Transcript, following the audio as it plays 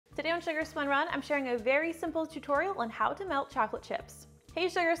Today on Sugar Spun Run, I'm sharing a very simple tutorial on how to melt chocolate chips. Hey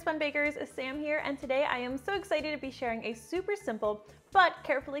Sugar Spun Bakers, Sam here, and today I am so excited to be sharing a super simple but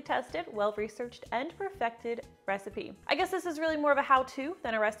carefully tested, well-researched, and perfected recipe. I guess this is really more of a how-to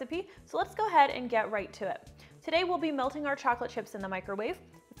than a recipe, so let's go ahead and get right to it. Today we'll be melting our chocolate chips in the microwave.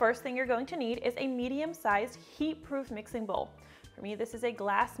 The first thing you're going to need is a medium-sized heat-proof mixing bowl. For me, this is a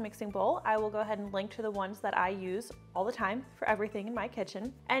glass mixing bowl. I will go ahead and link to the ones that I use all the time for everything in my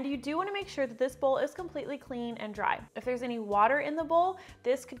kitchen. And you do want to make sure that this bowl is completely clean and dry. If there's any water in the bowl,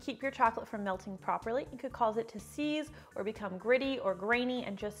 this could keep your chocolate from melting properly. It could cause it to seize or become gritty or grainy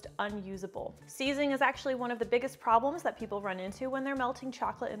and just unusable. Seizing is actually one of the biggest problems that people run into when they're melting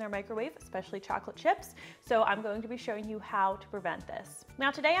chocolate in their microwave, especially chocolate chips. So I'm going to be showing you how to prevent this. Now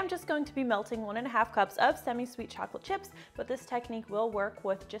today I'm just going to be melting 1.5 cups of semi-sweet chocolate chips, but this technique will work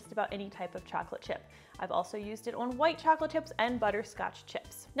with just about any type of chocolate chip. I've also used it on white chocolate chips and butterscotch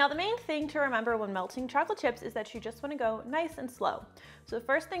chips. Now the main thing to remember when melting chocolate chips is that you just want to go nice and slow. So the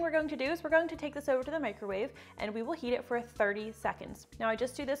first thing we're going to do is we're going to take this over to the microwave and we will heat it for 30 seconds. Now I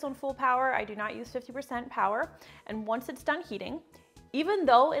just do this on full power. I do not use 50% power. And once it's done heating, even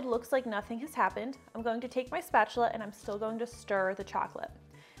though it looks like nothing has happened, I'm going to take my spatula and I'm still going to stir the chocolate.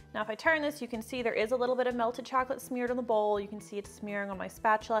 Now if I turn this, you can see there is a little bit of melted chocolate smeared on the bowl. You can see it's smearing on my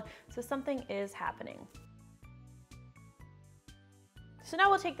spatula, so something is happening. So now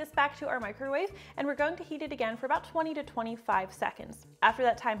we'll take this back to our microwave and we're going to heat it again for about 20 to 25 seconds. After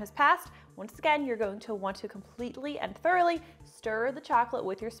that time has passed, once again, you're going to want to completely and thoroughly stir the chocolate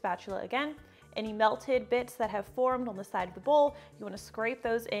with your spatula again. Any melted bits that have formed on the side of the bowl, you want to scrape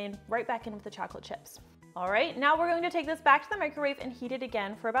those in right back in with the chocolate chips. All right, now we're going to take this back to the microwave and heat it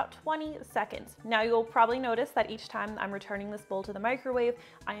again for about 20 seconds. Now you'll probably notice that each time I'm returning this bowl to the microwave,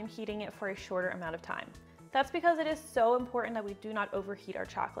 I am heating it for a shorter amount of time. That's because it is so important that we do not overheat our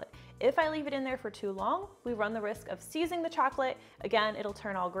chocolate. If I leave it in there for too long, we run the risk of seizing the chocolate. Again, it'll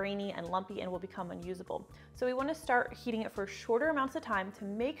turn all grainy and lumpy and will become unusable. So we want to start heating it for shorter amounts of time to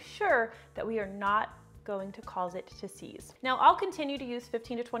make sure that we are not going to cause it to seize. Now I'll continue to use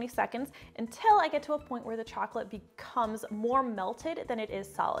 15 to 20 seconds until I get to a point where the chocolate becomes more melted than it is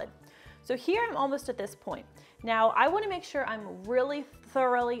solid. So here I'm almost at this point. Now I want to make sure I'm really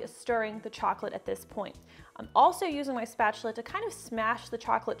thoroughly stirring the chocolate at this point. I'm also using my spatula to kind of smash the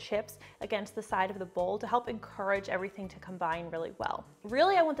chocolate chips against the side of the bowl to help encourage everything to combine really well.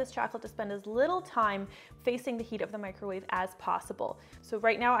 Really, I want this chocolate to spend as little time facing the heat of the microwave as possible. So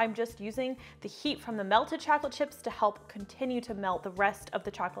right now I'm just using the heat from the melted chocolate chips to help continue to melt the rest of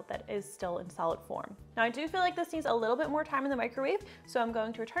the chocolate that is still in solid form. Now I do feel like this needs a little bit more time in the microwave, so I'm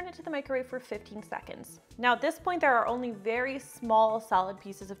going to return it to the microwave for 15 seconds. Now at this point there are only very small solid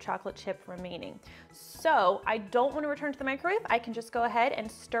pieces of chocolate chip remaining. So I don't want to return to the microwave. I can just go ahead and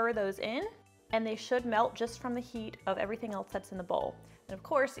stir those in and they should melt just from the heat of everything else that's in the bowl. And of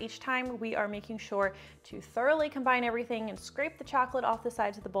course, each time we are making sure to thoroughly combine everything and scrape the chocolate off the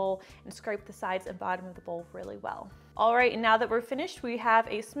sides of the bowl and scrape the sides and bottom of the bowl really well. All right, and now that we're finished, we have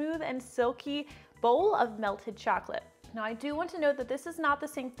a smooth and silky bowl of melted chocolate. Now I do want to note that this is not the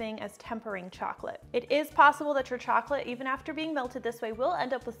same thing as tempering chocolate. It is possible that your chocolate, even after being melted this way, will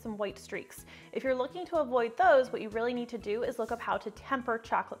end up with some white streaks. If you're looking to avoid those, what you really need to do is look up how to temper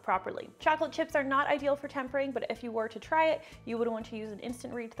chocolate properly. Chocolate chips are not ideal for tempering, but if you were to try it, you would want to use an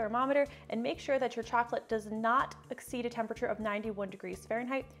instant read thermometer and make sure that your chocolate does not exceed a temperature of 91 degrees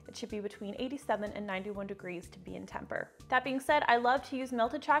Fahrenheit. It should be between 87 and 91 degrees to be in temper. That being said, I love to use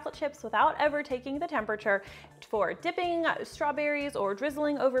melted chocolate chips without ever taking the temperature for dipping strawberries or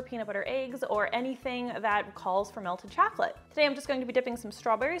drizzling over peanut butter eggs or anything that calls for melted chocolate. Today I'm just going to be dipping some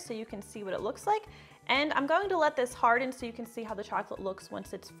strawberries so you can see what it looks like, and I'm going to let this harden so you can see how the chocolate looks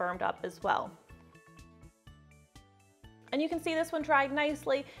once it's firmed up as well. And you can see this one dried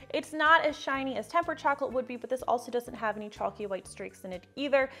nicely. It's not as shiny as tempered chocolate would be, but this also doesn't have any chalky white streaks in it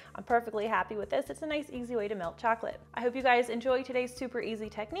either. I'm perfectly happy with this. It's a nice, easy way to melt chocolate. I hope you guys enjoy today's super easy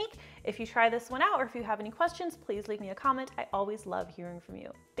technique. If you try this one out or if you have any questions, please leave me a comment. I always love hearing from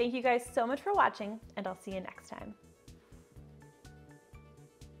you. Thank you guys so much for watching, and I'll see you next time.